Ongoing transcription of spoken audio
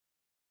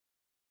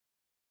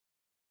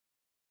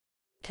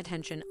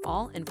Attention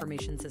all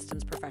information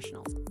systems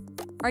professionals.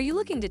 Are you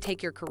looking to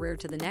take your career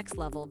to the next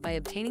level by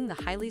obtaining the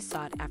highly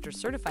sought-after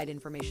Certified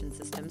Information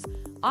Systems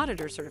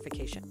Auditor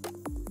certification?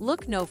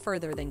 Look no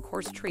further than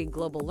Coursetree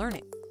Global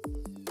Learning.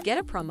 Get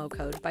a promo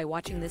code by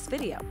watching this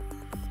video.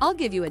 I'll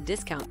give you a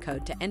discount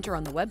code to enter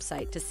on the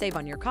website to save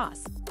on your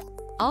costs.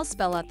 I'll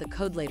spell out the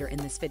code later in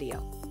this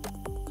video.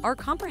 Our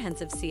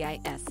comprehensive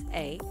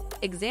CISA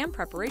exam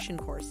preparation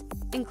course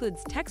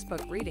includes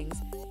textbook readings,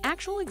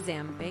 actual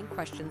exam bank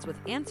questions with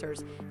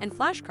answers, and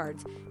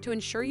flashcards to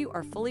ensure you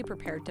are fully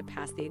prepared to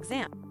pass the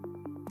exam.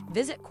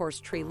 Visit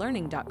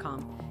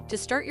CoursetreeLearning.com to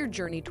start your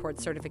journey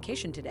towards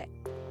certification today.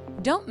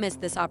 Don't miss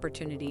this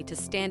opportunity to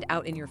stand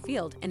out in your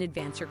field and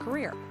advance your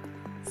career.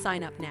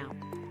 Sign up now.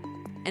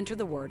 Enter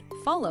the word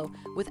FOLLOW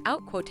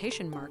without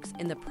quotation marks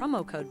in the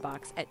promo code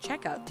box at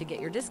checkout to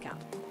get your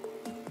discount.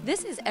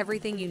 This is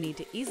everything you need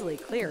to easily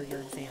clear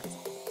your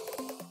exams.